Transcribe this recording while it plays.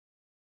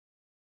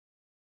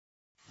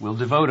We'll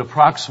devote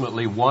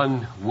approximately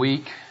 1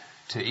 week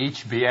to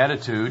each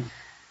Beatitude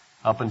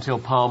up until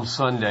Palm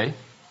Sunday.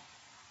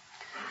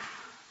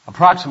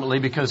 Approximately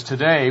because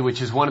today,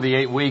 which is one of the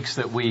 8 weeks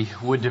that we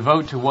would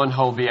devote to one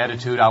whole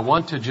Beatitude, I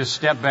want to just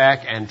step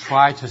back and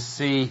try to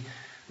see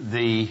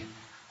the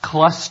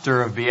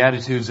cluster of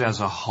Beatitudes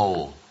as a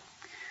whole.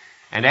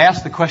 And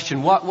ask the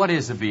question, what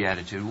is a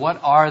Beatitude?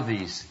 What are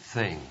these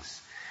things?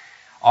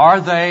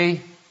 Are they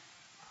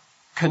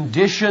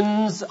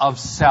conditions of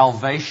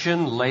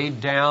salvation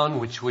laid down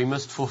which we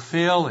must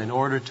fulfill in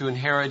order to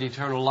inherit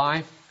eternal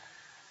life?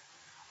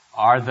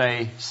 Are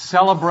they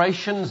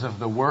celebrations of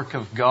the work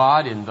of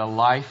God in the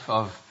life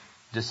of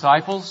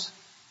disciples?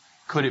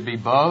 Could it be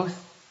both?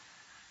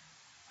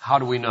 How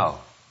do we know?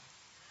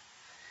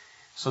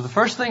 So the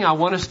first thing I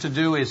want us to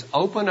do is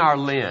open our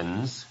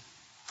lens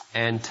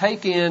and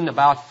take in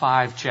about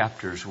 5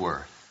 chapters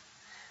worth.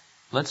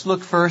 Let's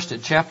look first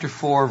at chapter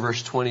 4,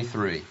 verse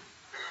 23.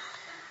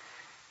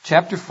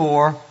 Chapter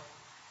 4,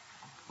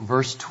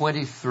 verse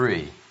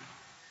 23.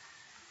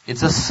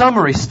 It's a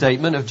summary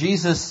statement of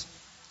Jesus'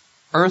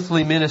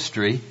 earthly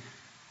ministry.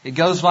 It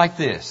goes like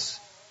this.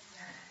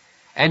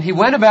 And he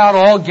went about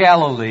all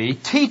Galilee,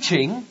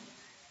 teaching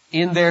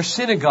in their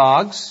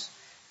synagogues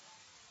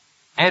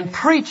and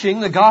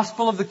preaching the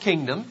gospel of the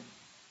kingdom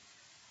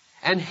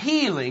and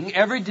healing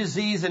every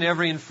disease and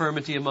every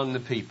infirmity among the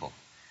people.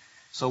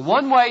 So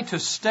one way to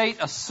state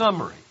a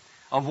summary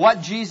of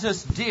what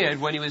Jesus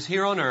did when he was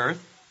here on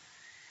earth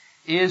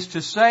is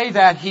to say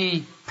that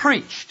he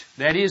preached,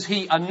 that is,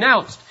 he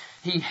announced,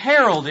 he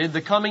heralded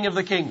the coming of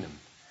the kingdom.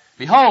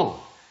 Behold,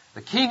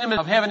 the kingdom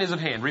of heaven is at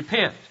hand.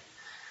 Repent.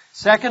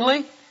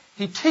 Secondly,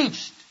 he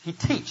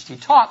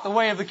taught the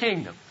way of the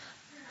kingdom.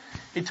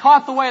 He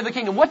taught the way of the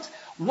kingdom.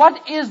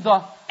 What is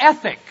the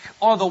ethic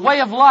or the way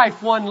of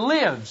life one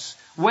lives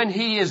when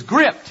he is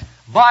gripped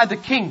by the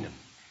kingdom?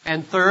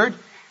 And third,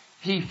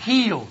 he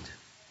healed.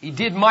 He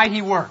did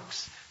mighty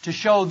works to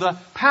show the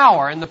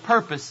power and the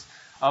purpose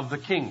of the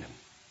kingdom.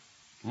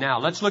 Now,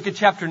 let's look at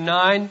chapter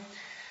 9,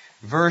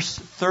 verse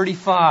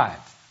 35.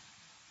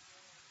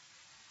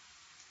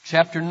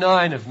 Chapter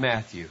 9 of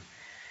Matthew.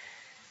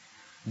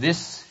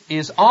 This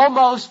is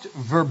almost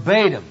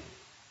verbatim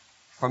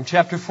from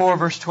chapter 4,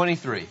 verse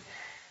 23.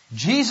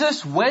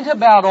 Jesus went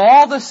about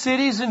all the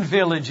cities and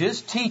villages,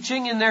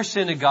 teaching in their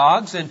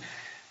synagogues and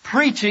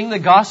preaching the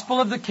gospel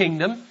of the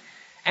kingdom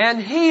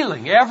and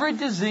healing every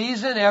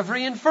disease and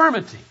every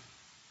infirmity.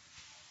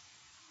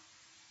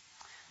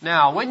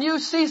 Now, when you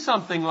see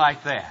something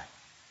like that,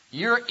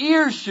 your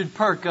ears should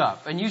perk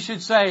up and you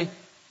should say,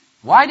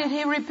 why did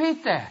he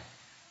repeat that?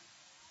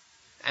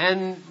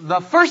 And the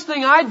first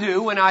thing I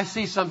do when I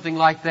see something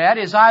like that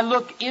is I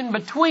look in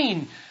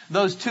between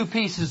those 2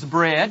 pieces of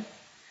bread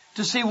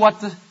to see what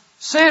the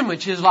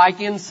sandwich is like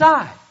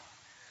inside.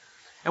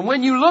 And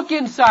when you look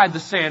inside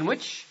the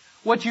sandwich,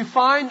 what you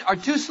find are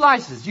 2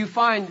 slices. You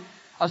find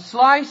a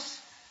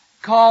slice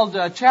called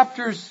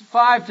chapters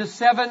 5 to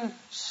 7,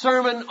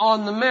 Sermon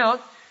on the Mount,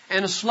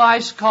 and a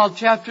slice called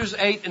chapters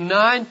 8 and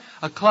 9,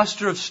 a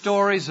cluster of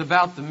stories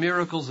about the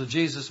miracles of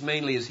Jesus,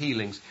 mainly his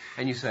healings.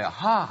 And you say,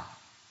 aha,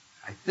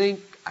 I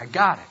think I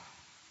got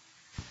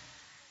it.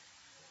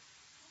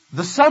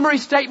 The summary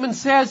statement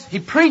says he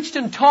preached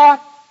and taught,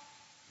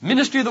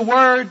 ministry of the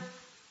word,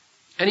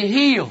 and he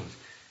healed,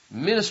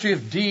 ministry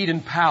of deed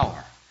and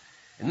power.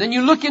 And then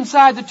you look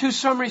inside the 2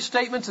 summary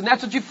statements and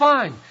that's what you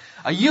find.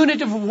 A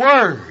unit of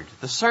word,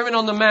 the Sermon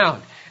on the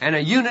Mount, and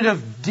a unit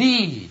of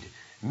deed,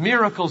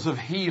 miracles of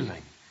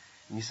healing.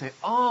 And you say,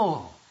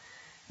 oh,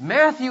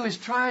 Matthew is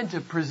trying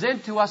to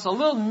present to us a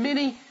little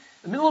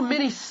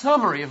mini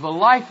summary of the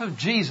life of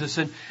Jesus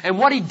and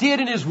what he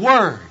did in his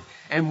word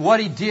and what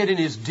he did in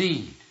his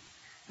deed.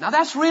 Now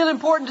that's real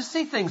important to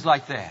see things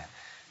like that,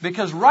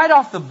 because right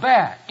off the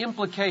bat,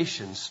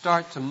 implications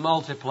start to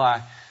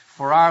multiply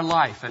for our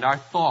life and our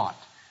thought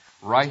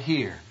right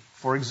here.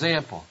 For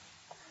example,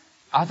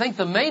 I think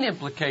the main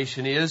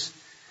implication is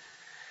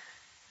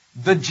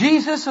the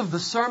Jesus of the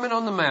Sermon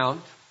on the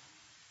Mount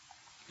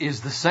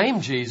is the same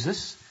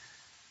Jesus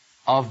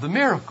of the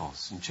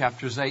miracles in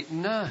chapters 8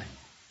 and 9.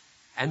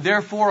 And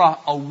therefore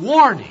a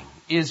warning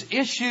is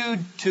issued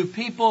to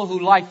people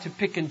who like to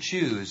pick and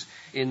choose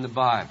in the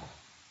Bible.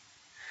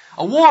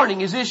 A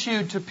warning is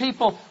issued to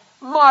people,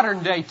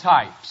 modern day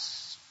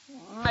types,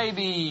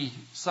 maybe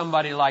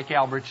somebody like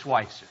Albert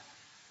Schweitzer,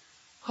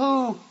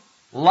 who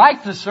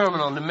like the Sermon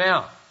on the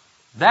Mount.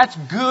 That's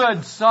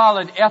good,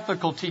 solid,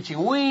 ethical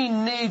teaching. We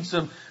need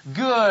some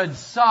good,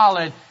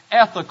 solid,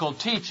 ethical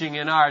teaching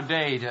in our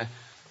day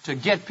to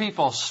get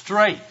people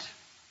straight.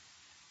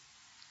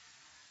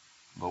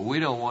 But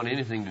we don't want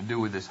anything to do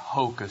with this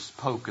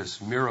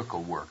hocus-pocus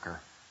miracle worker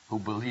who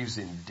believes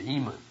in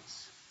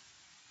demons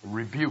and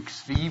rebukes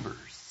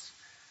fevers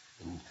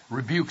and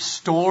rebukes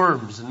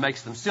storms and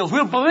makes them still. We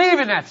don't believe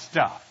in that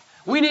stuff.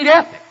 We need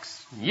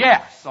ethics.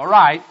 Yes, all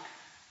right.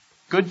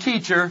 Good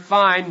teacher,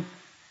 fine.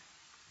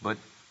 But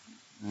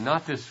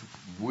not this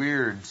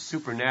weird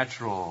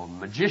supernatural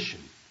magician.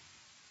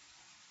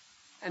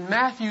 And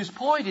Matthew's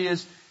point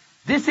is,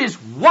 this is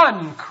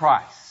one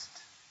Christ.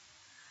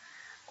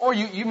 Or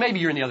maybe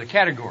you're in the other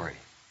category.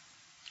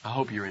 I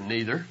hope you're in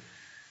neither.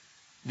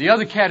 The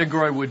other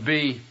category would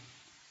be,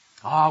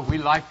 we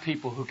like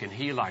people who can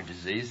heal our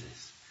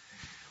diseases.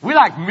 We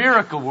like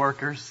miracle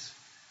workers.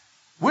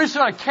 We're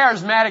sort of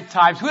charismatic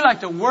types. We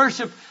like to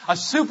worship a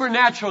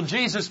supernatural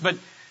Jesus, but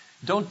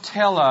don't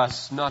tell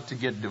us not to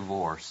get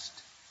divorced.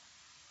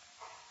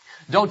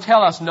 Don't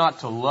tell us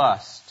not to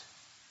lust.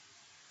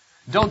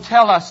 Don't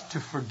tell us to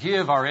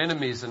forgive our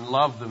enemies and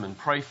love them and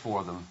pray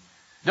for them.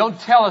 Don't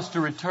tell us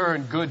to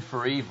return good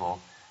for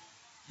evil.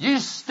 You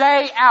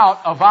stay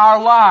out of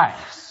our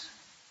lives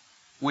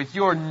with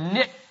your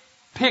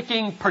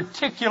nitpicking,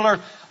 particular,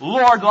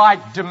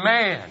 Lord-like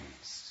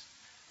demands.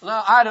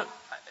 Now,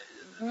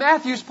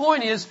 Matthew's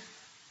point is,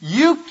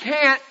 you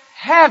can't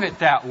have it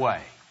that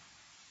way.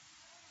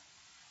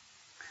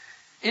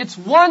 It's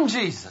one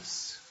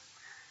Jesus,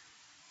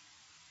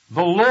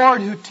 the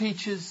Lord who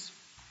teaches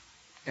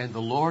and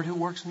the Lord who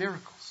works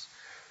miracles.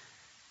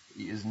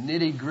 He is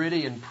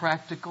nitty-gritty and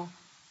practical,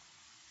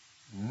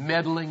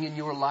 meddling in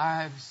your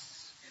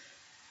lives,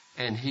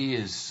 and He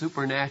is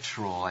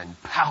supernatural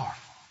and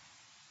powerful,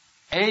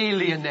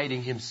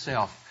 alienating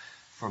Himself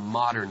from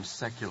modern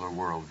secular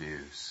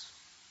worldviews.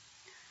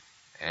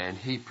 And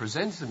He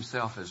presents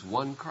Himself as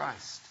one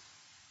Christ,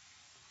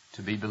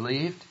 to be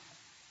believed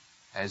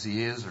as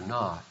He is or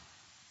not.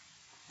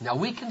 Now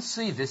we can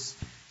see this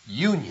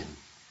union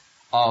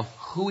of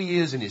who He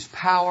is in His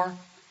power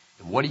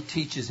and what He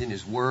teaches in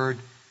His Word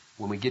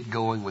when we get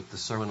going with the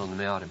Sermon on the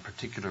Mount, in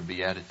particular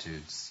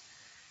Beatitudes.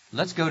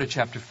 Let's go to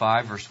chapter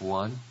 5, verse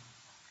 1.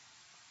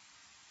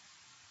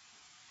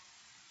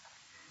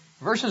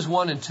 Verses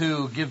 1 and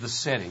 2 give the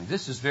setting.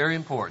 This is very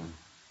important.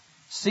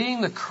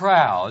 Seeing the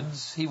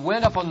crowds, He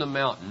went up on the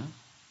mountain.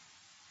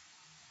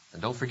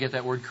 And don't forget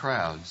that word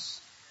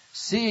crowds.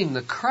 Seeing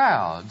the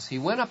crowds, He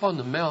went up on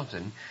the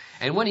mountain,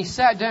 and when He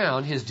sat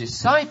down, His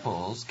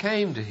disciples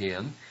came to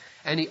Him,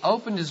 and He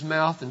opened His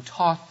mouth and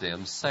taught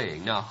them,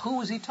 saying. Now, who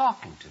was He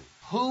talking to?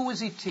 Who was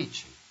He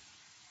teaching?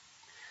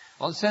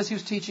 Well, it says He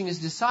was teaching His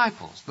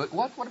disciples. But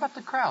what about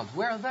the crowds?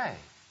 Where are they?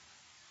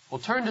 Well,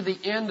 turn to the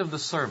end of the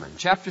sermon.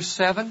 Chapter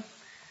 7,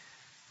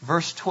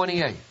 verse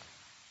 28.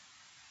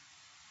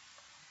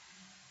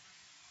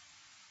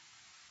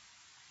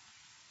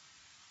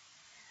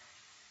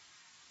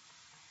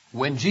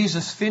 When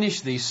Jesus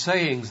finished these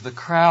sayings, the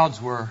crowds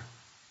were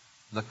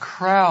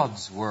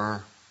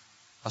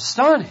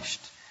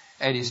astonished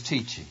at His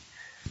teaching,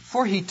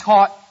 for He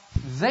taught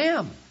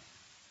them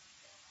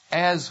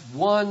as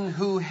one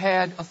who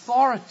had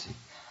authority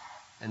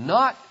and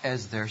not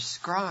as their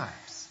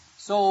scribes.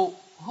 So,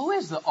 who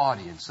is the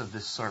audience of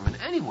this sermon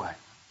anyway?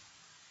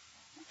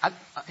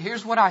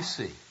 Here's what I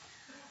see.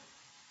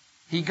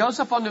 He goes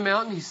up on the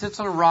mountain, He sits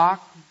on a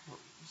rock,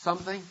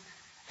 something,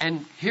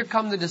 and here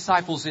come the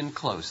disciples in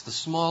close, the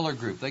smaller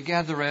group. They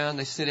gather around,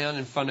 they sit down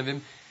in front of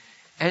Him,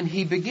 and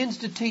He begins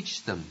to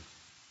teach them.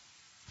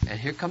 And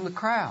here come the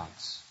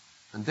crowds.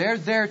 And they're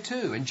there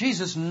too. And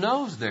Jesus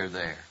knows they're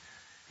there.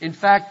 In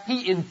fact,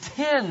 He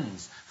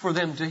intends for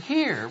them to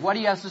hear what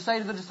He has to say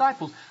to the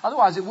disciples.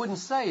 Otherwise, it wouldn't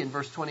say in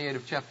verse 28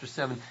 of chapter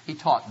 7, He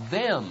taught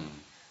them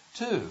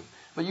too.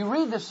 But you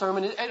read this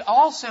sermon, it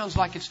all sounds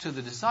like it's to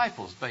the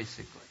disciples,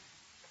 basically.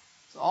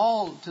 It's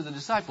all to the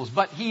disciples.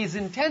 But He is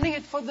intending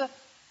it for the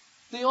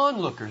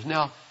onlookers.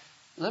 Now,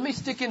 let me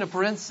stick in a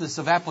parenthesis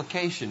of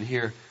application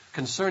here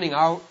concerning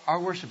our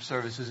worship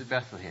services at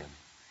Bethlehem.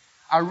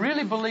 I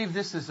really believe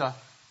this is a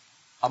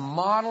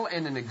model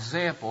and an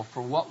example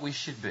for what we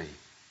should be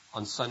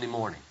on Sunday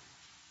morning,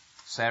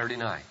 Saturday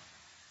night,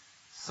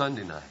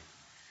 Sunday night.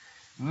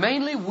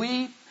 Mainly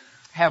we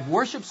have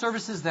worship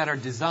services that are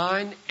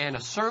designed and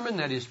a sermon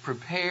that is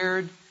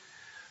prepared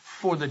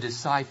for the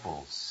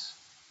disciples,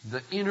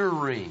 the inner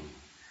ring,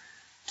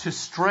 to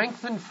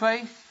strengthen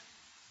faith,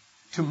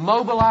 to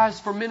mobilize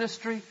for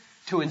ministry,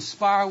 to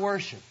inspire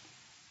worship.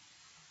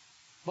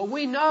 But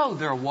we know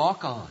there are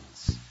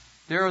walk-ons.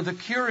 There are the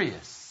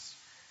curious.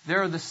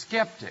 There are the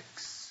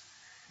skeptics.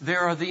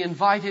 There are the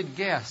invited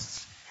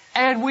guests.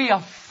 And we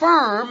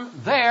affirm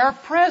their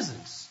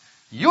presence,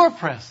 your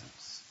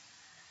presence.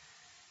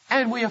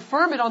 And we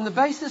affirm it on the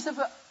basis of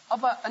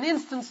an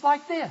instance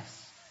like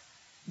this.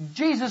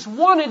 Jesus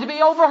wanted to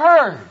be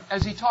overheard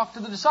as He talked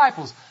to the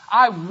disciples.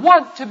 I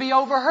want to be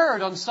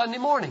overheard on Sunday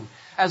morning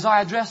as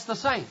I address the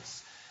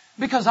saints.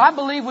 Because I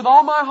believe with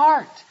all my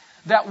heart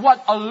that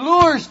what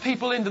allures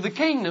people into the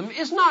kingdom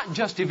is not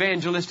just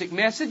evangelistic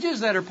messages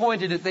that are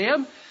pointed at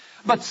them,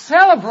 but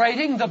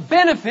celebrating the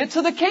benefits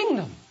of the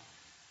kingdom.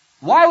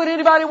 Why would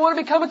anybody want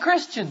to become a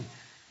Christian?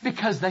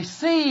 Because they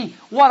see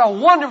what a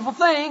wonderful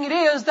thing it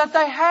is that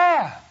they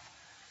have.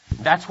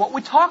 That's what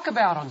we talk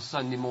about on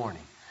Sunday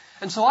morning.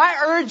 And so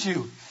I urge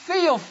you,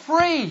 feel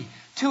free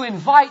to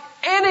invite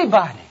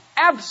anybody,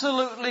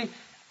 absolutely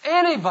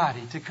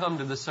anybody, to come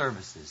to the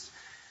services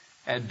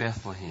at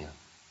Bethlehem.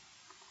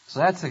 So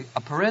that's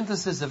a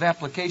parenthesis of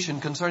application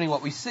concerning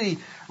what we see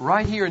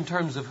right here in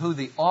terms of who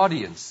the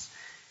audience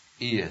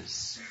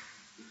is.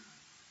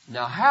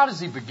 Now, how does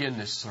He begin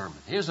this sermon?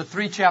 Here's a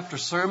 3-chapter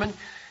sermon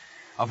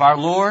of our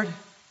Lord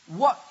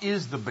what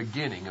is the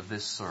beginning of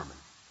this sermon?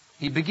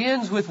 He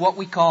begins with what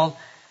we call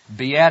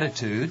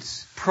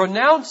Beatitudes,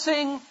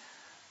 pronouncing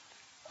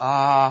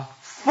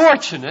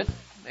fortunate,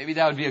 maybe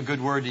that would be a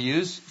good word to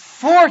use,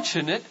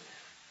 fortunate,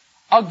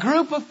 a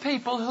group of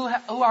people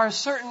who are a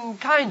certain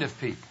kind of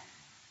people.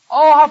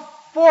 Oh, how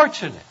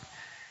fortunate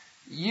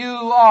you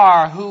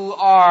are who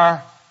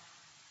are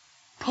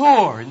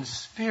poor in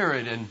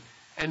spirit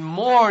and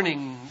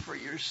mourning for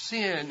your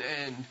sin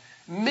and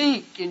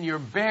meek in your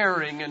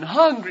bearing and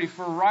hungry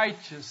for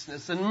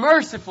righteousness and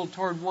merciful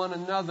toward one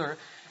another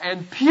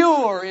and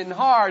pure in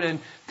heart and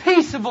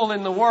peaceable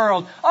in the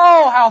world.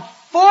 Oh, how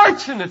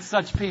fortunate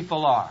such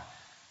people are.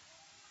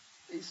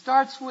 It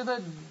starts with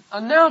an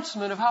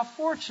announcement of how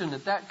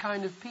fortunate that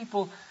kind of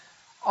people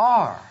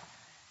are.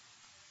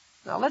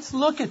 Now let's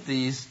look at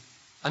these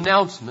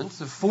announcements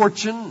of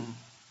fortune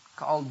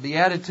called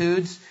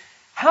Beatitudes.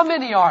 How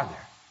many are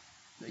there?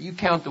 Now you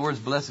count the words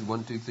blessed.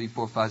 1, 2, 3,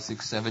 4, 5,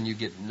 6, 7. You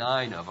get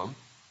 9 of them.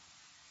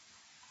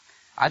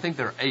 I think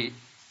there are 8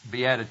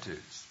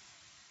 Beatitudes.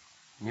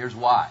 And here's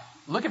why.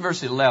 Look at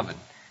verse 11.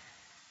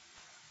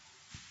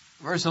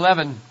 Verse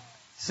 11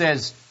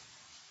 says,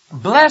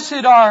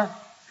 blessed are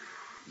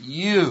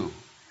you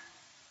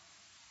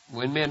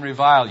when men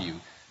revile you.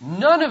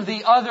 None of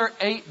the other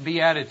 8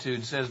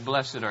 Beatitudes says,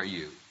 blessed are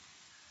you.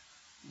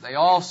 They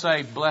all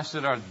say,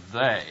 blessed are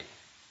they,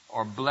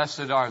 or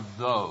blessed are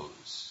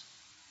those,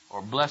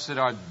 or blessed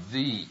are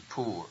the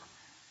poor.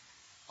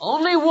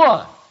 Only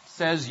one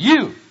says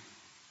you.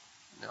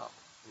 No.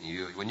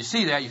 When you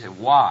see that, you say,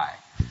 why?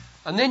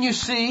 And then you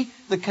see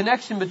the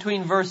connection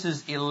between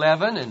verses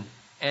 11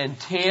 and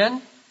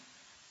 10.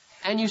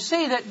 And you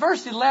see that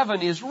verse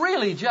 11 is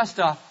really just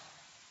a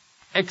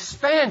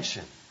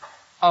expansion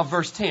of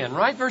verse 10,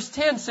 right? Verse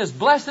 10 says,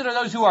 blessed are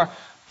those who are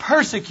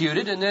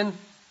persecuted, and then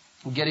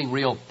getting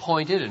real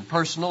pointed and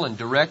personal and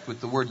direct with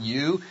the word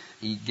you,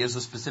 he gives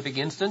a specific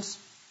instance.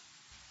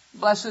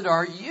 Blessed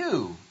are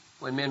you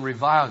when men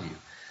revile you.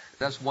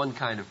 That's one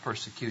kind of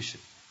persecution.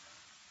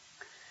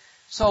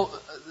 So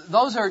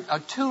those are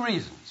 2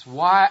 reasons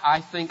why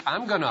I think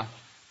I'm going to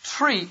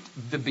treat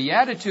the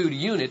Beatitude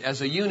unit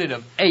as a unit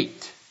of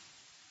 8.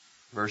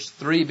 Verse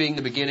 3 being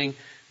the beginning,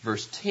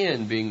 verse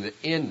 10 being the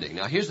ending.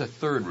 Now here's a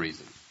third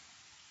reason.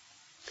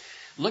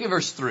 Look at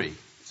verse 3. It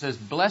says,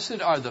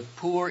 blessed are the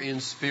poor in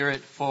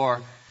spirit,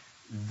 for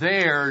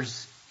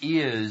theirs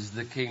is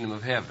the kingdom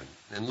of heaven.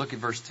 And look at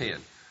verse 10.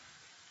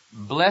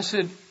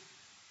 Blessed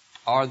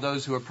are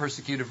those who are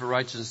persecuted for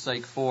righteousness'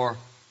 sake, for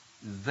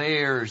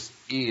theirs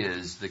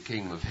is the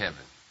kingdom of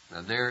heaven.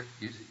 Now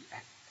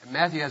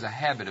Matthew has a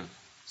habit of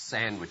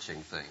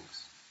sandwiching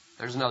things.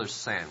 There's another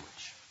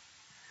sandwich.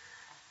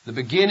 The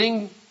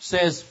beginning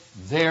says,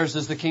 theirs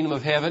is the kingdom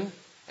of heaven.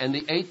 And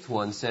the 8th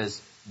one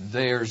says,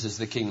 theirs is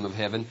the kingdom of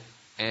heaven.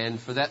 And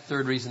for that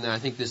third reason, I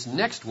think this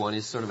next one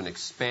is sort of an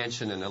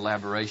expansion and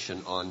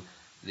elaboration on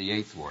the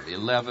 8th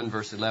one.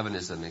 Verse 11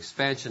 is an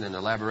expansion and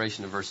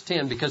elaboration of verse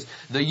 10, because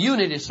the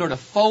unit is sort of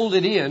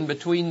folded in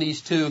between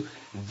these two.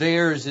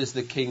 Theirs is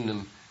the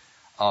kingdom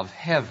of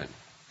heaven.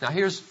 Now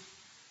here's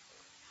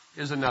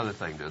another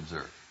thing to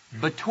observe.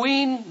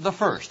 Between the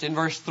first, in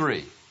verse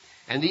 3,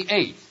 and the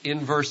 8th, in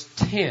verse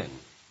 10,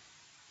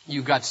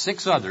 you've got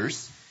 6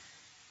 others,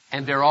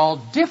 and they're all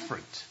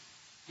different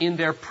in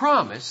their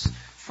promise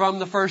from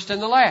the first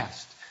and the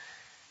last.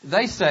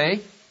 They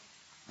say,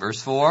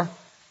 verse 4,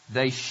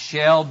 they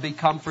shall be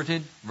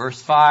comforted.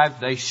 Verse 5,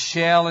 they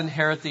shall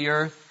inherit the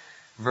earth.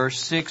 Verse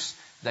 6,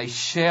 they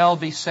shall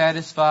be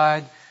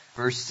satisfied.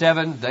 Verse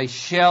 7, they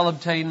shall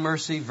obtain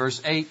mercy.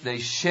 Verse 8, they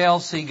shall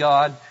see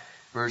God.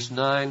 Verse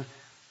 9,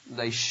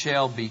 they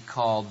shall be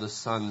called the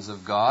sons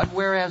of God.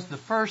 Whereas the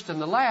first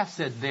and the last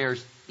said,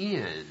 theirs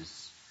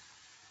is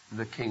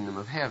the kingdom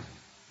of heaven.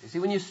 You see,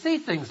 when you see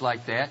things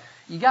like that,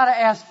 you got to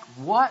ask,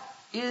 what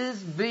is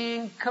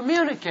being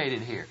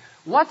communicated here?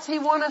 What's he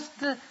want us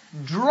to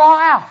draw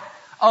out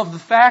of the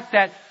fact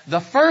that the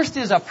first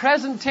is a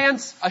present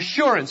tense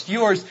assurance,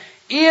 yours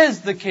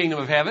is the kingdom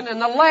of heaven, and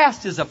the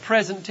last is a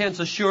present tense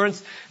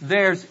assurance,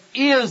 theirs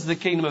is the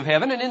kingdom of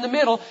heaven, and in the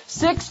middle,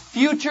 6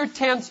 future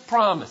tense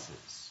promises.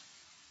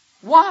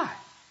 Why?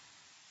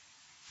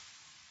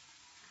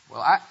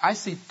 Well, I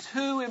see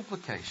 2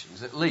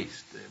 implications, at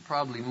least,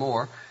 probably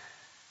more.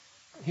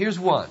 Here's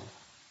one.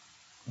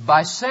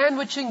 By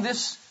sandwiching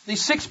these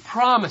 6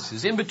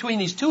 promises in between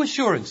these 2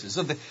 assurances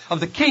of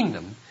the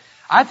kingdom,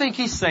 I think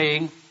he's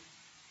saying,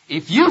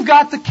 if you've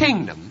got the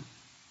kingdom,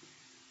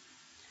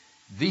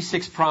 these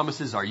 6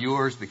 promises are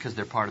yours because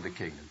they're part of the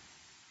kingdom.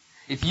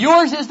 If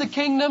yours is the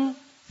kingdom,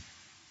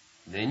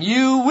 then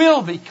you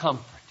will be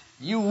comforted.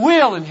 You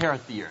will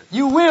inherit the earth.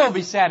 You will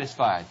be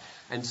satisfied,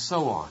 and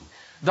so on.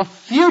 The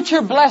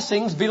future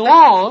blessings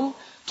belong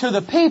to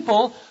the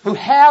people who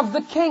have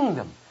the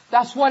kingdom.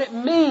 That's what it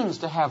means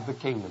to have the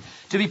kingdom.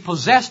 To be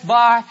possessed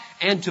by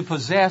and to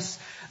possess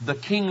the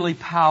kingly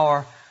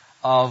power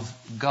of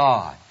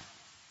God.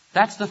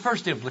 That's the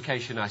first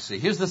implication I see.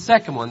 Here's the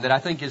second one that I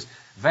think is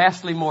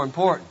vastly more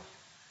important.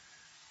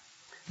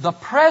 The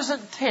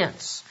present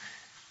tense,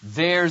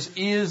 theirs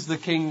is the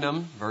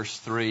kingdom, verse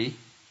 3,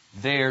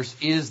 theirs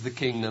is the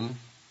kingdom,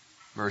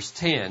 verse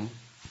 10,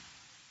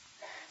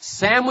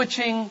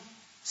 sandwiching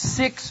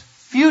 6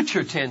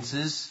 future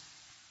tenses,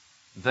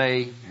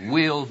 they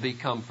will be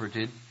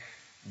comforted,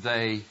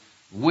 they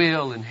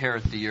will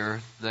inherit the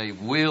earth, they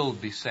will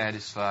be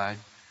satisfied,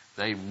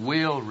 they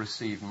will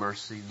receive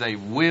mercy, they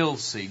will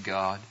see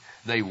God,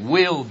 they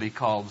will be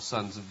called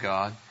sons of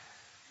God.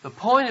 The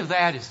point of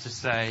that is to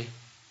say,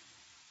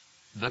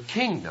 the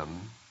kingdom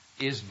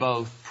is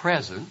both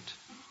present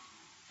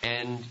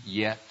and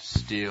yet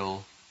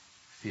still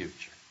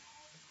future.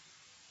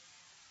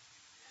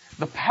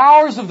 The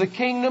powers of the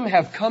kingdom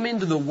have come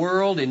into the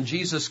world in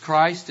Jesus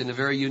Christ in a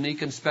very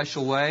unique and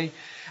special way,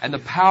 and the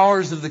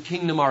powers of the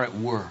kingdom are at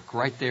work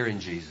right there in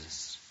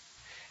Jesus.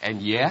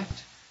 And yet,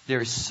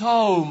 there's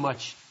so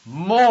much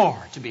more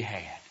to be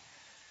had.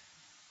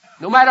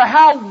 No matter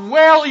how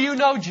well you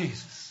know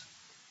Jesus,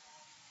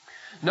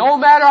 no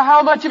matter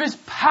how much of His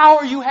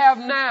power you have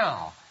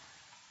now,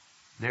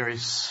 there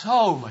is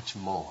so much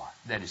more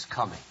that is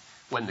coming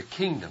when the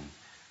kingdom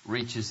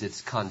reaches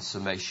its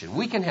consummation.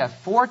 We can have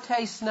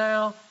foretastes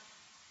now,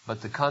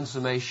 but the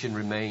consummation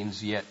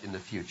remains yet in the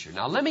future.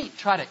 Now let me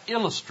try to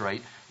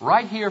illustrate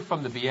right here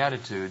from the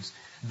Beatitudes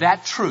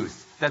that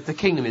truth, that the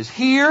kingdom is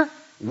here,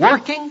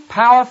 working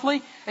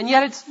powerfully, and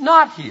yet it's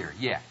not here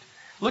yet.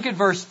 Look at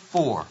verse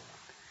 4.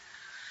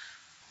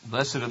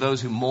 Blessed are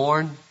those who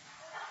mourn,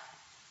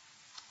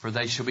 for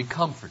they shall be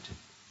comforted.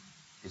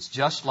 It's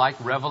just like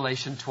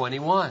Revelation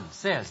 21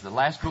 says, the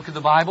last book of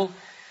the Bible.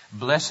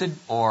 Blessed,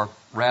 or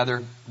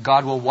rather,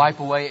 God will wipe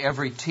away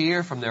every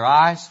tear from their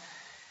eyes.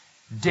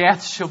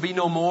 Death shall be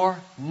no more,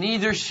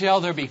 neither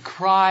shall there be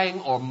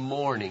crying or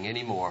mourning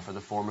anymore, for the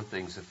former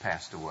things have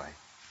passed away.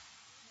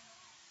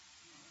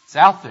 It's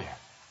out there.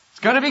 It's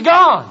going to be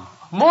gone.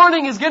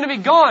 Mourning is going to be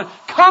gone.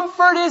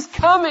 Comfort is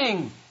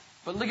coming.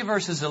 But look at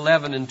verses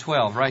 11 and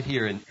 12 right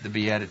here in the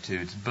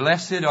Beatitudes.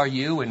 Blessed are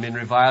you when men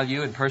revile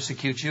you and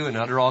persecute you and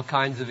utter all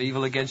kinds of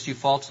evil against you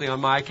falsely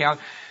on my account.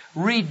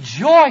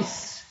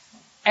 Rejoice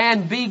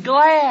and be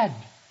glad,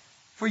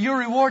 for your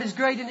reward is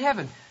great in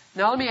heaven.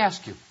 Now let me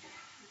ask you,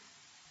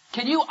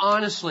 can you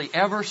honestly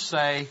ever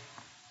say,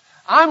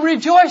 I'm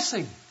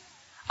rejoicing,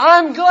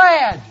 I'm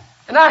glad,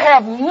 and I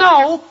have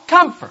no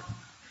comfort?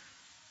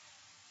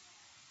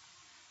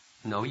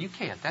 No, you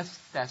can't.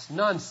 That's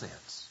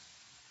nonsense.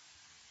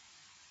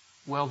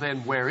 Well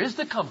then, where is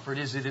the comfort?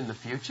 Is it in the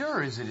future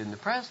or is it in the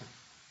present?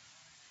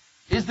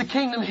 Is the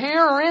kingdom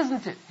here or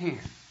isn't it here?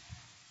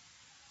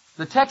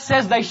 The text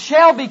says they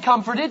shall be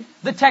comforted.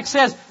 The text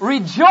says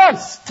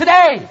rejoice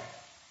today.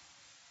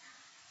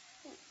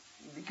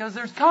 Because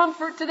there's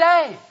comfort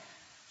today.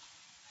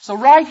 So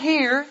right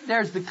here,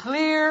 there's the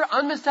clear,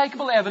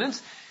 unmistakable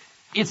evidence.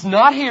 It's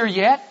not here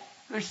yet.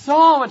 There's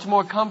so much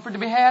more comfort to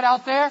be had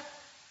out there.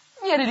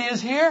 Yet it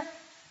is here.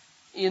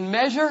 In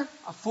measure,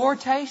 a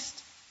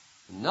foretaste.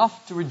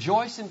 Enough to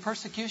rejoice in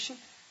persecution.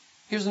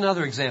 Here's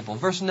another example.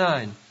 Verse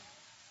 9.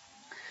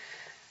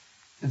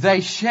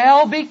 They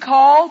shall be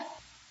called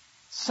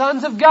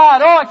sons of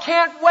God. Oh, I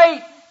can't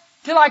wait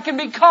till I can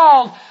be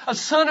called a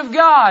son of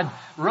God.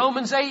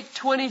 Romans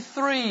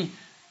 8:23.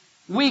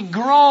 We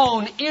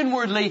groan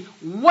inwardly,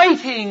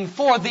 waiting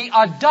for the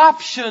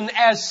adoption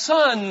as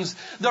sons,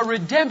 the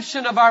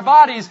redemption of our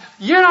bodies.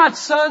 You're not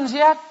sons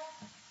yet.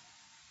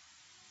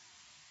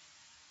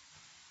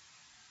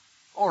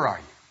 Or are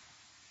you?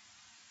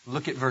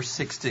 Look at verse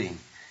 16.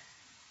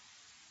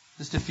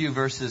 Just a few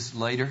verses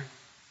later.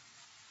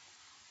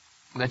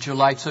 Let your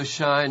light so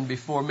shine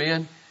before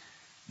men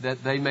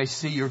that they may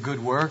see your good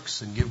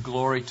works and give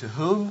glory to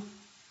whom?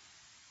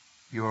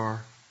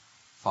 Your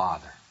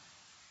Father.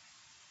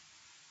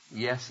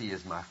 Yes, He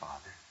is my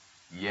Father.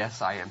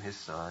 Yes, I am His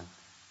Son.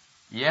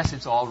 Yes,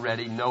 it's all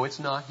ready. No, it's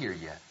not here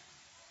yet.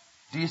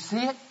 Do you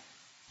see it?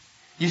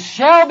 You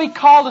shall be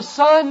called a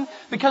son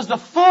because the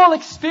full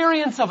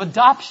experience of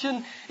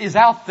adoption is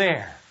out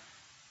there.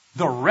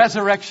 The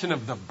resurrection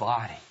of the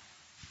body.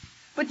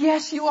 But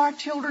yes, you are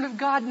children of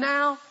God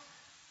now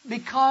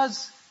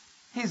because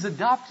He's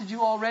adopted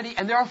you already.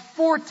 And there are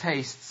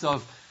foretastes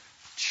of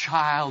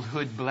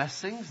childhood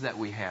blessings that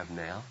we have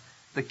now.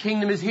 The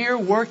kingdom is here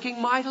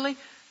working mightily.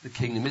 The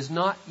kingdom is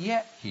not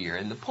yet here.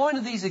 And the point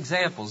of these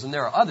examples, and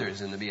there are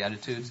others in the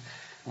Beatitudes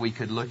we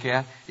could look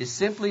at, is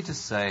simply to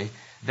say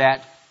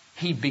that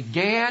He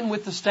began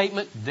with the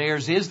statement,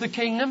 theirs is the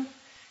kingdom.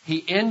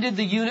 He ended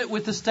the unit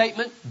with the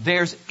statement,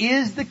 theirs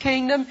is the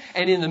kingdom.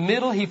 And in the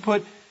middle He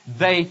put,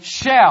 they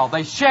shall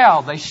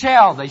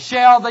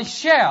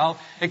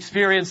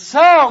experience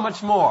so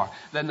much more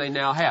than they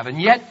now have.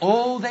 And yet,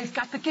 oh, they've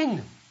got the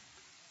kingdom.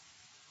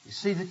 You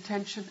see the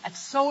tension? That's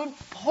so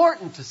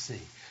important to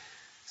see.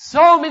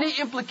 So many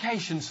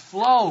implications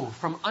flow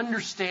from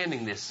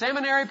understanding this.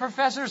 Seminary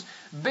professors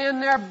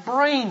bend their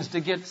brains to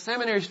get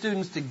seminary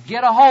students to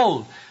get a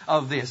hold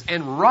of this.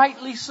 And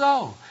rightly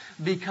so,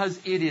 because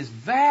it is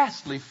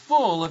vastly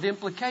full of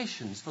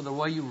implications for the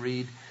way you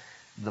read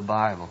the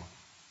Bible.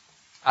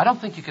 I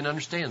don't think you can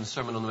understand the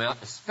Sermon on the Mount,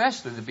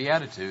 especially the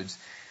Beatitudes,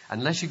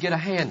 unless you get a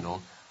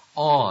handle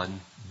on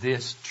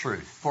this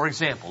truth. For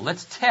example,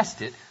 let's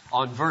test it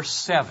on verse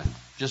 7,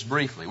 just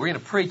briefly. We're going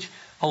to preach a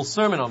whole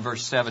sermon on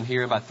verse 7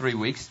 here in about 3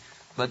 weeks,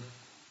 but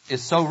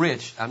it's so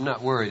rich, I'm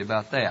not worried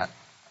about that.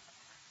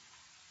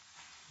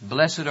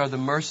 Blessed are the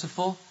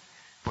merciful,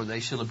 for they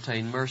shall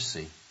obtain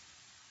mercy.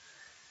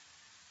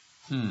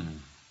 Does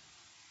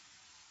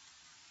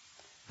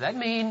that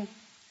mean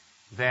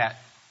that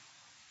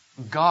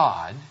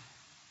God,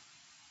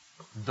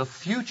 the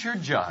future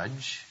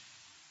judge,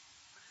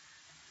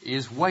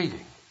 is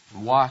waiting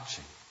and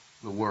watching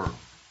the world?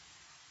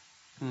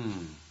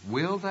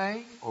 Will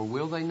they or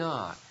will they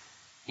not,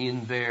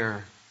 in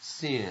their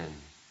sin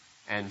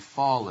and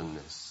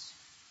fallenness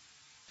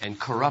and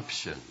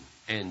corruption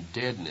and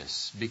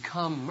deadness,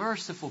 become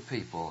merciful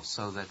people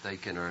so that they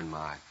can earn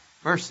my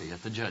mercy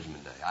at the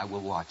judgment day? I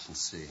will watch and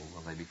see.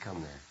 Will they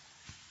become there?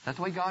 Is that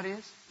the way God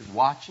is? He's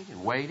watching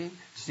and waiting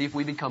to see if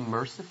we become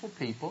merciful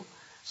people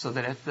so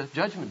that at the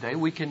judgment day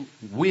we can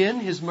win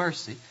His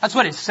mercy. That's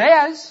what it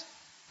says.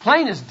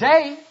 Plain as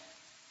day.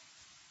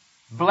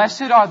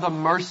 Blessed are the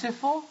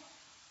merciful,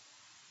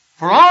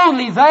 for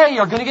only they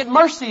are going to get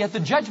mercy at the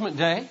judgment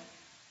day.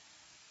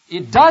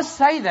 It does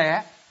say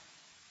that.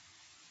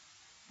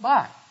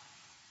 But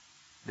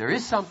there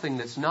is something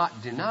that's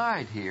not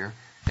denied here,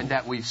 and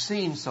that we've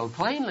seen so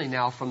plainly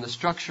now from the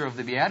structure of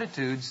the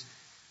Beatitudes,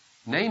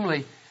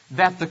 namely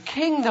that the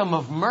kingdom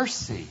of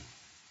mercy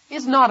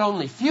is not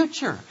only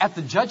future at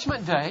the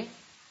judgment day,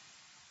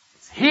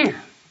 it's here.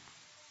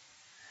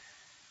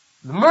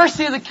 The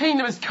mercy of the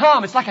kingdom has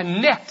come. It's like a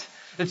net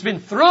that's been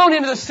thrown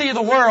into the sea of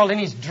the world, and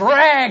He's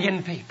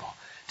dragging people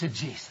to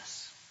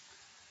Jesus.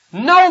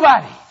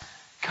 Nobody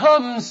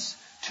comes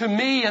to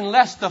me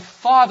unless the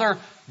Father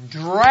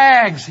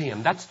drags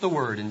him. That's the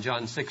word in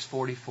John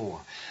 6:44.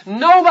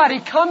 Nobody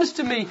comes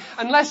to me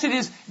unless it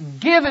is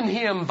given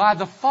him by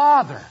the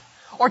Father.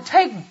 Or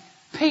take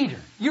Peter.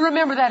 You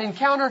remember that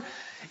encounter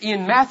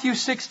in Matthew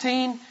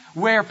 16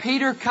 where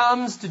Peter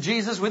comes to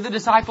Jesus with the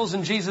disciples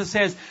and Jesus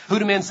says, "Who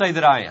do men say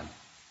that I am?"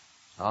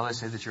 "Oh, they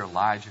say that you're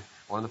Elijah,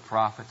 one of the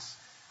prophets."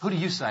 "Who do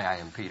you say I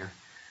am, Peter?"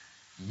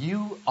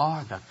 "You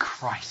are the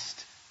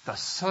Christ, the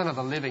Son of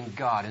the living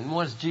God." And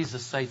what does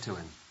Jesus say to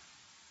him?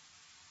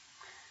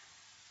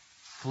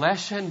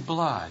 "Flesh and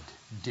blood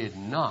did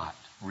not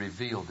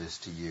reveal this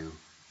to you.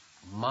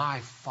 My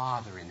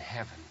Father in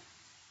heaven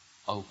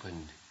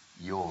opened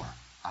your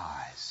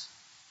eyes."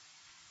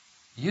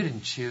 You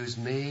didn't choose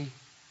me.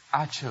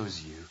 I chose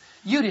you.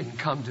 You didn't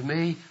come to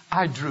me.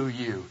 I drew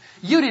you.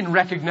 You didn't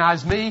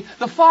recognize me.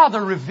 The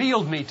Father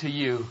revealed me to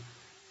you.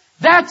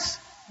 That's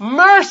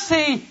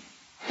mercy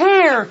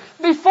here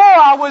before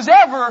I was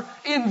ever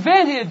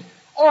invented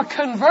or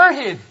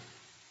converted.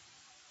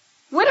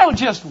 We don't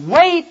just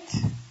wait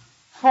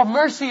for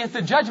mercy at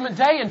the judgment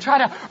day and try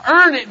to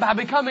earn it by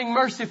becoming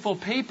merciful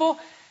people.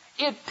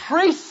 It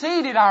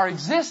preceded our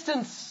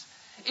existence.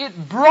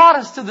 It brought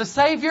us to the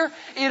Savior.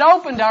 It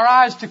opened our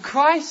eyes to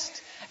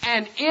Christ.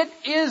 And it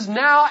is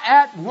now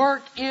at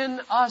work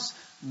in us,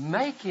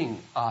 making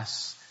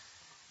us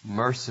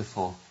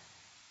merciful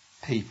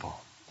people.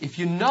 If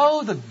you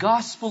know the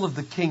gospel of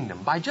the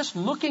kingdom by just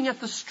looking at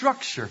the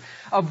structure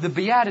of the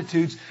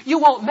Beatitudes, you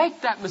won't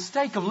make that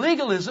mistake of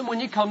legalism when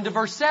you come to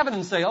verse 7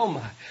 and say, "Oh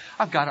my,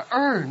 I've got to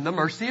earn the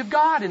mercy of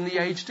God in the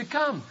age to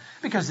come."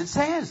 Because it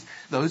says,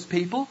 those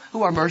people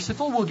who are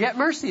merciful will get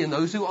mercy and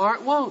those who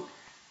aren't won't.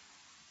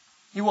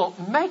 You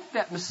won't make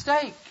that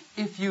mistake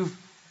if you've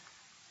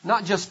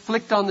not just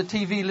flicked on the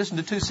TV, listened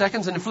to 2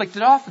 seconds and then flicked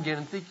it off again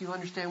and think you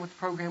understand what the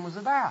program was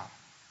about.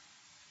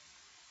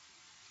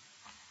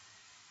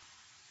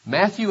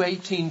 Matthew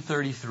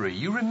 18:33.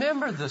 You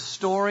remember the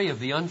story of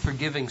the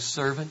unforgiving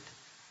servant?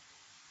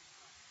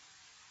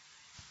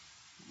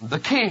 The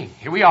king.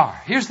 Here we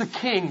are. Here's the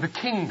king, the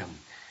kingdom.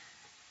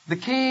 The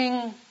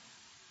king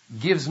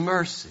gives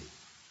mercy,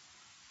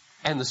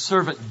 and the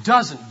servant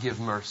doesn't give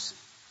mercy.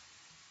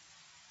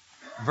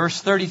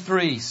 Verse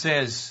 33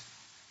 says,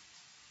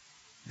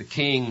 the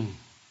king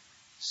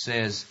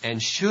says,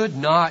 "And should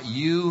not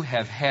you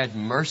have had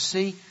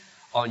mercy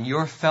on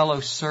your fellow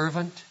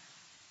servant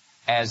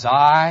as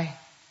I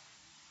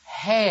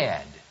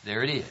had,"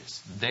 there it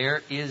is.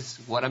 There is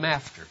what I'm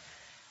after.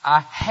 I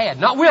had,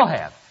 not will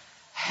have,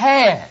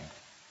 had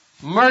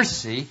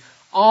mercy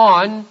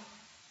on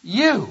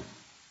you.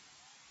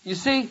 You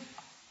see,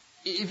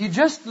 if you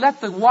just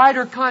let the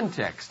wider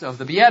context of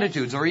the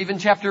Beatitudes or even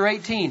chapter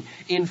 18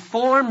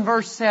 inform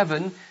verse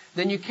 7,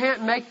 then you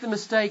can't make the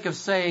mistake of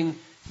saying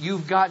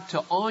you've got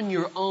to on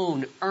your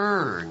own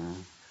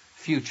earn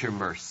future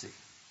mercy.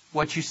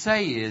 What you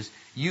say is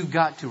you've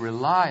got to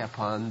rely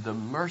upon the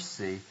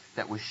mercy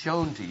that was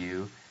shown to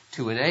you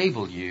to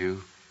enable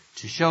you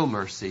to show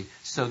mercy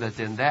so that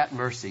then that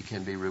mercy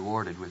can be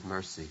rewarded with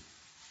mercy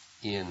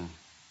in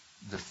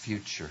the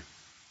future.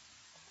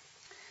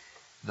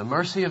 The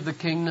mercy of the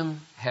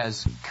kingdom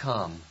has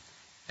come,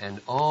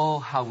 and oh,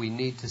 how we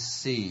need to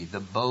see the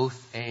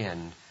both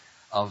and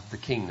of the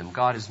kingdom.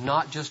 God is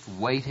not just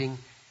waiting,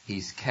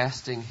 He's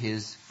casting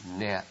His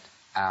net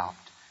out.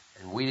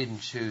 And we didn't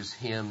choose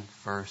Him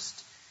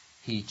first.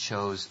 He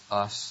chose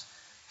us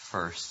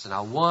first. And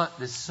I want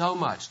this so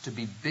much to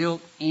be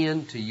built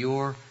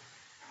into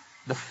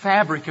the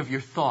fabric of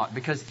your thought,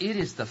 because it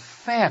is the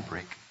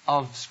fabric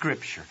of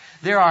Scripture.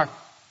 There are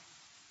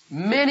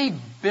many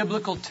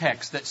biblical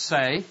texts that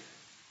say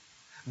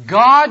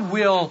God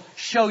will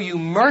show you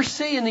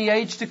mercy in the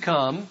age to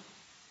come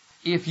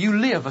if you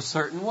live a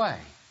certain way.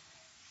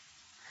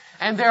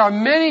 And there are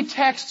many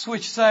texts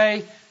which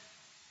say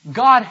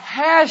God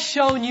has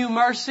shown you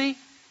mercy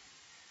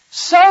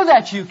so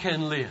that you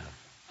can live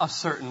a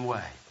certain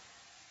way.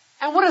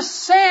 And what a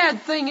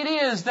sad thing it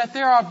is that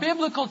there are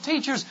biblical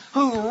teachers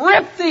who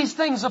rip these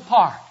things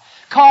apart,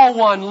 call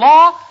one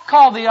law,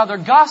 call the other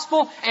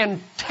gospel,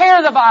 and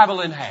tear the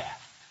Bible in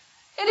half.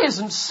 It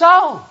isn't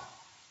so.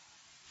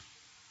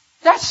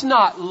 That's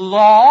not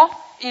law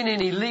in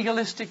any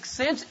legalistic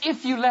sense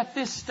if you let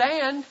this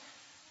stand.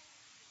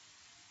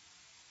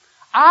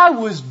 I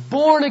was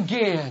born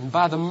again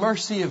by the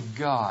mercy of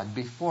God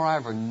before I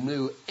ever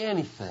knew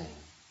anything.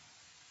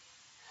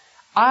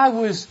 I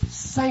was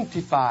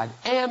sanctified,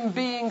 am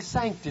being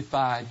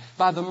sanctified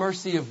by the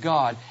mercy of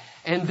God.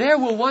 And there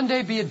will one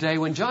day be a day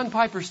when John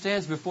Piper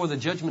stands before the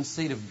judgment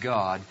seat of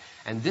God,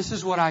 and this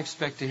is what I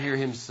expect to hear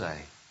him say.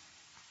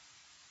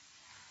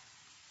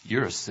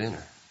 You're a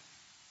sinner.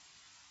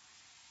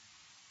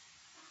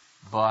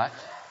 But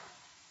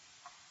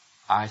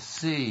I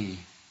see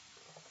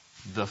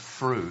the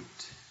fruit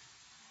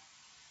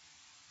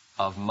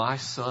of my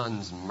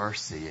Son's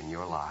mercy in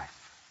your life.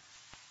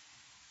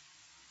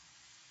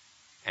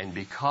 And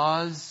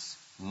because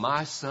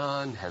my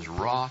Son has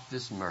wrought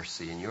this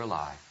mercy in your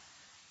life,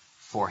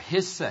 for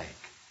His sake,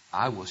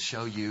 I will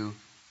show you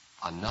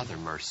another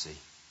mercy.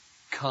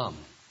 Come,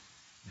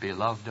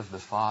 beloved of the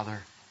Father,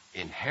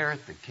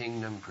 inherit the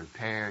kingdom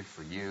prepared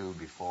for you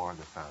before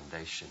the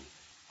foundation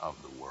of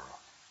the world.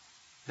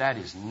 That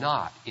is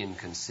not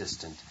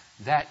inconsistent.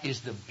 That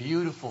is the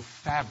beautiful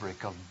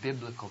fabric of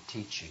biblical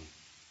teaching.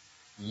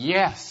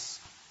 Yes,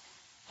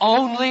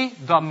 only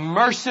the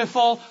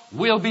merciful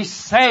will be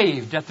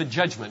saved at the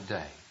judgment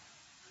day.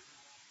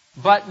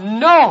 But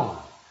no,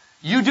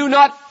 you do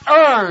not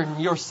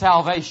earn your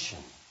salvation.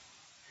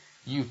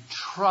 You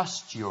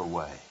trust your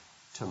way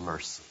to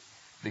mercy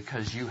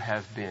because you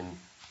have been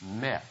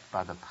met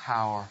by the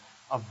power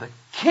of the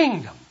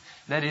kingdom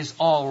that is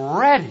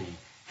already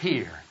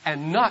here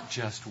and not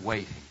just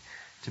waiting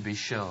to be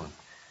shown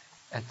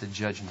at the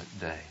judgment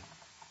day.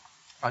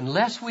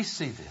 Unless we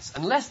see this,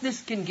 unless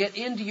this can get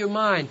into your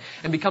mind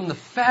and become the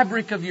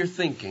fabric of your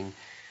thinking,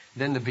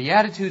 then the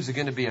Beatitudes are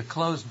going to be a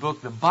closed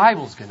book. The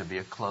Bible's going to be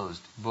a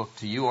closed book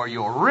to you, or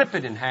you'll rip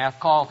it in half,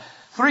 call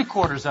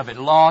 3/4 of it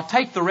law,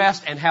 take the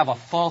rest, and have a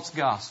false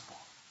gospel.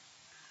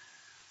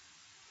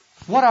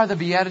 What are the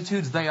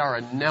Beatitudes? They are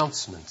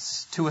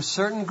announcements to a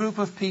certain group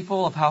of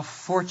people of how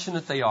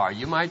fortunate they are.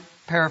 You might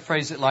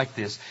paraphrase it like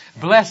this.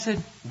 Blessed,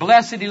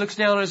 blessed, he looks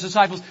down on his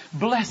disciples.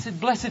 Blessed,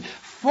 blessed,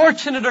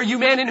 fortunate are you,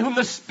 man, in whom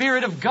the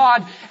Spirit of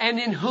God and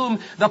in whom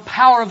the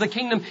power of the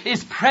kingdom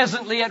is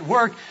presently at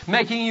work,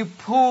 making you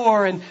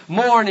poor and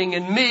mourning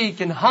and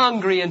meek and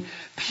hungry and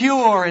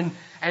pure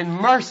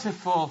and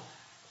merciful.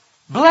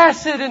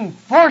 Blessed and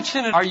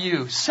fortunate are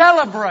you.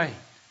 Celebrate.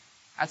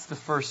 That's the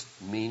first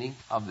meaning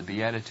of the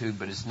Beatitude,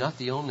 but it's not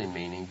the only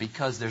meaning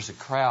because there's a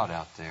crowd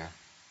out there.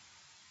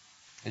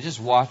 They're just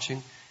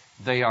watching.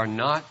 They are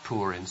not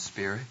poor in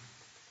spirit.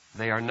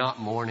 They are not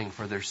mourning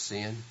for their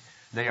sin.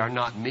 They are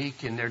not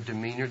meek in their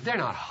demeanor. They're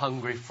not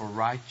hungry for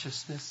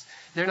righteousness.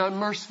 They're not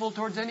merciful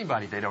towards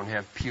anybody. They don't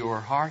have pure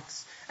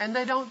hearts. And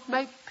they don't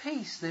make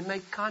peace. They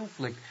make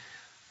conflict.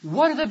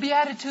 What do the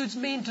Beatitudes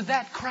mean to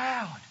that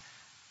crowd?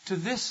 To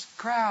this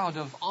crowd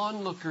of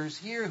onlookers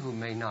here who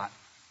may not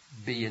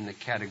be in the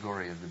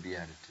category of the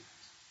Beatitudes.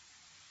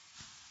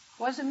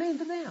 What does it mean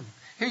to them?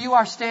 Here you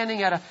are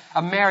standing at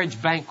a marriage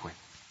banquet.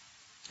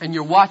 And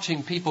you're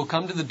watching people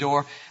come to the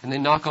door, and they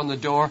knock on the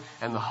door,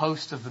 and the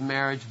host of the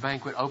marriage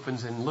banquet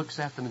opens and looks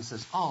at them and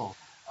says,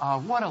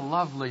 what a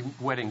lovely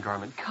wedding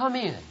garment. Come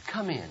in,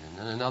 come in. And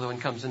then another one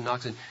comes and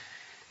knocks in,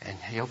 and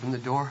he opened the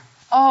door.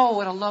 Oh,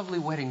 what a lovely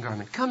wedding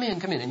garment. Come in,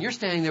 come in. And you're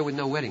standing there with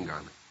no wedding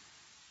garment.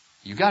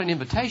 You got an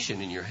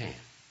invitation in your hand.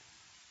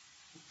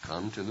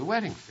 Come to the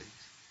wedding feast.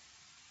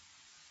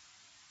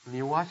 And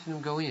you're watching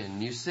them go in,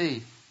 and you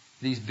see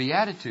these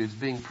Beatitudes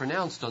being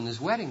pronounced on this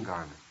wedding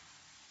garment.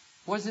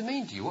 What does it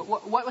mean to you?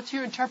 What's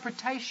your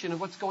interpretation of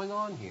what's going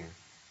on here?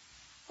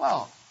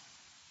 Well,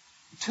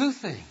 two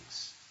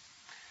things.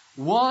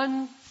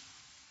 One,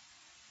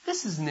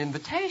 this is an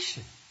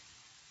invitation.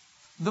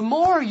 The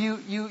more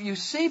you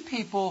see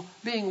people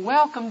being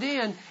welcomed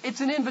in,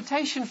 it's an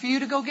invitation for you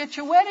to go get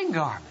your wedding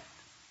garment.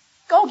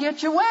 Go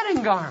get your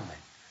wedding garment.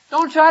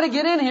 Don't try to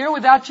get in here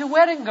without your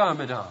wedding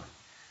garment on.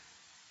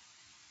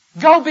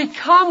 Go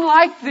become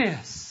like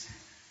this.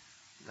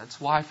 That's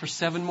why for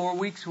 7 more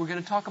weeks we're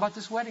going to talk about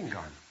this wedding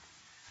garment.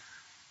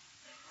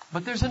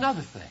 But there's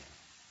another thing.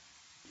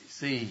 You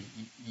see,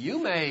 you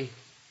may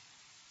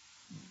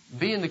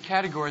be in the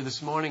category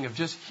this morning of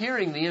just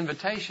hearing the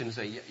invitation and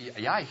say,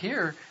 yeah, I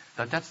hear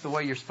that that's the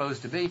way you're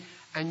supposed to be,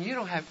 and you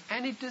don't have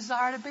any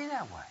desire to be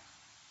that way.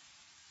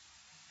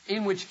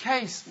 In which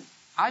case,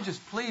 I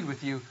just plead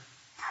with you,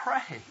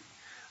 pray.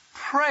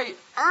 Pray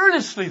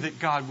earnestly that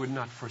God would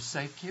not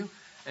forsake you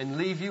and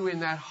leave you in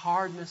that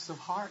hardness of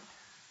heart.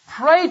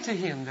 Pray to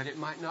Him that it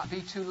might not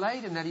be too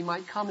late and that He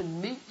might come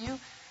and meet you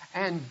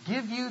and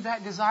give you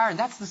that desire. And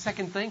that's the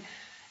second thing.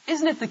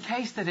 Isn't it the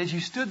case that as you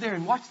stood there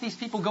and watched these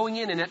people going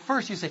in, and at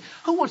first you say,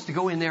 who wants to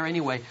go in there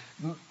anyway?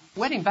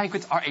 Wedding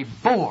banquets are a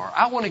bore.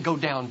 I want to go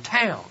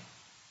downtown.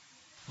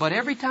 But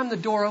every time the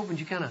door opens,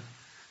 you kind of,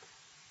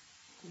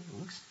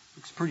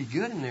 looks pretty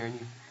good in there.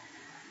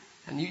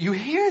 And you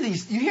hear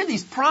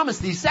these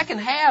promises, these second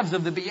halves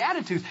of the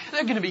Beatitudes.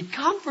 They're going to be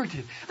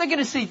comforted. They're going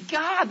to see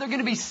God. They're going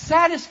to be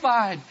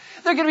satisfied.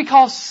 They're going to be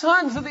called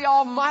sons of the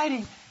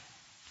Almighty.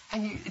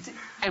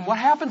 And what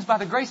happens by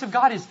the grace of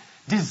God is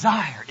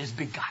desire is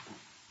begotten.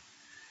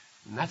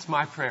 And that's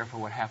my prayer for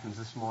what happens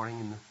this morning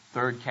in the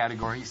third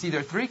category. You see,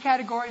 there are three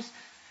categories.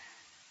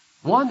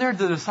 One, they're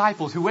the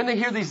disciples who, when they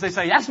hear these, they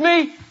say, that's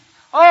me.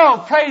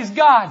 Oh, praise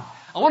God.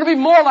 I want to be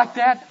more like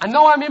that. I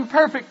know I'm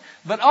imperfect,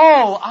 but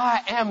oh,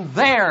 I am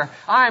there.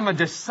 I am a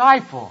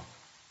disciple.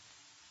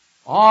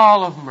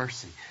 All of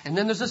mercy. And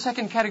then there's a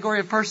second category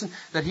of person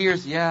that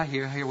hears, I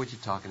hear what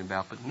you're talking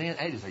about, but man,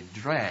 it is a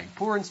drag.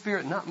 Poor in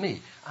spirit, not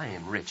me. I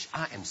am rich.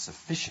 I am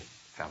sufficient,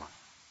 fella.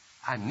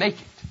 I make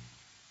it.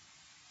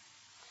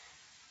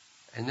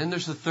 And then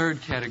there's the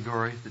third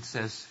category that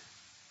says,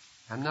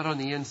 I'm not on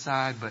the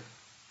inside, but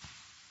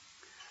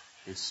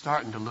it's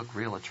starting to look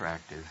real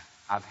attractive.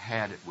 I've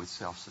had it with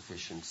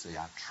self-sufficiency.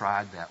 I've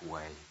tried that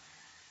way.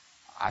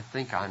 I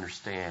think I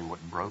understand what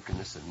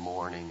brokenness and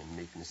mourning and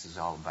meekness is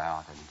all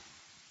about. And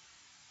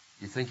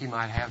you think He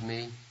might have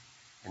me?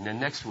 And then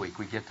next week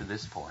we get to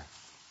this point.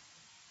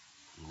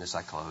 And this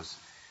I close.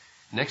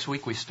 Next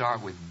week we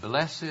start with,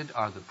 blessed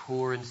are the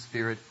poor in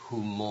spirit who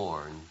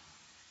mourn.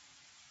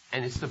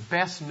 And it's the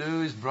best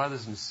news,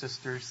 brothers and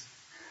sisters,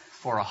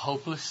 for a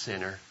hopeless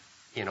sinner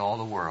in all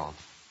the world.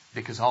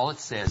 Because all it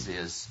says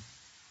is,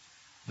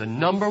 the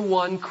number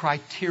one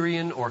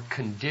criterion or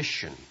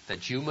condition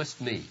that you must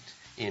meet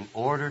in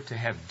order to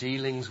have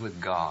dealings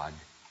with God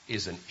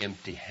is an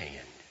empty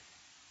hand.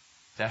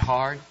 That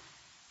hard?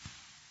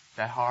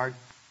 That hard?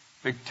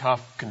 Big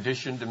tough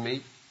condition to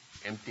meet?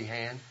 Empty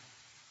hand?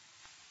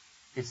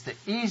 It's the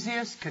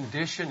easiest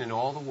condition in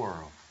all the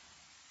world.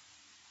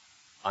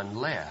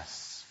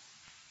 Unless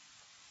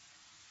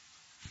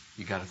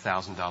you got a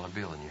 $1,000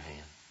 bill in your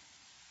hand.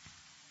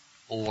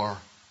 Or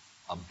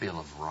a bill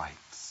of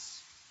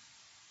rights.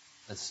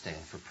 Let's stand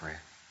for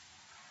prayer.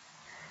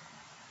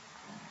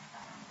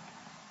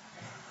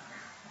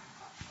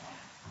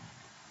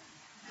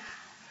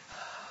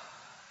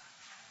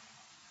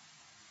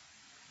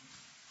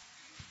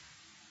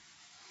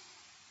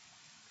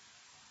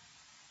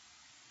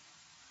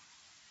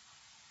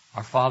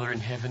 Our Father in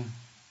heaven,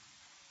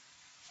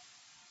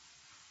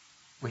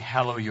 we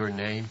hallow your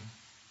name.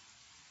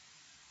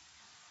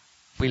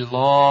 We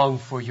long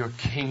for your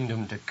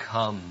kingdom to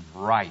come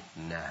right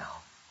now.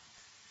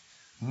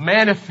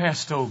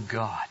 Manifest, O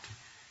God,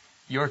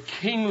 your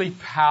kingly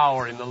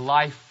power in the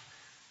life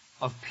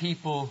of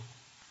people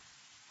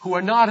who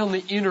are not on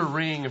the inner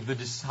ring of the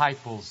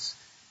disciples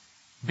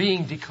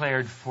being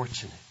declared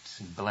fortunate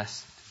and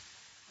blessed,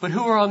 but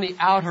who are on the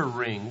outer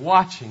ring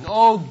watching.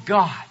 Oh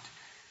God,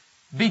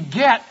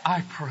 beget,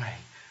 I pray,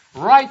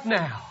 right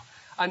now,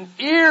 an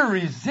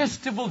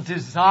irresistible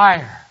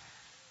desire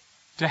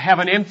to have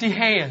an empty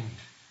hand,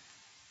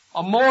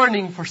 a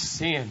mourning for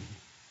sin,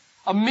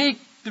 a meek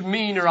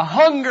demeanor, a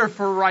hunger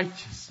for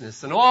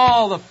righteousness, and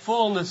all the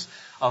fullness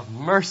of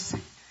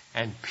mercy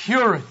and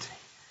purity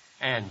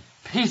and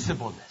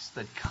peaceableness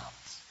that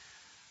comes.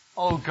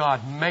 Oh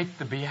God, make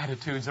the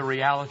Beatitudes a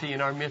reality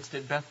in our midst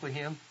at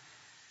Bethlehem.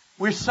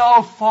 We're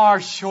so far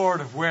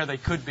short of where they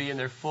could be in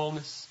their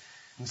fullness.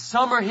 And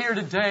some are here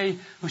today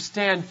who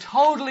stand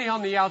totally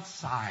on the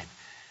outside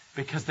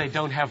because they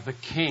don't have the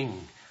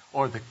King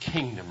or the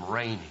kingdom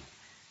reigning.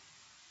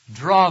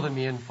 Draw them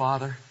in,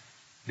 Father,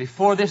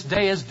 before this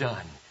day is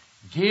done.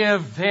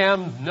 Give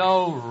them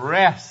no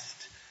rest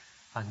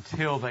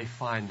until they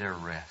find their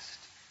rest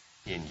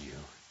in you.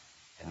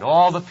 And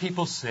all the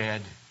people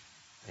said,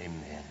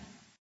 Amen.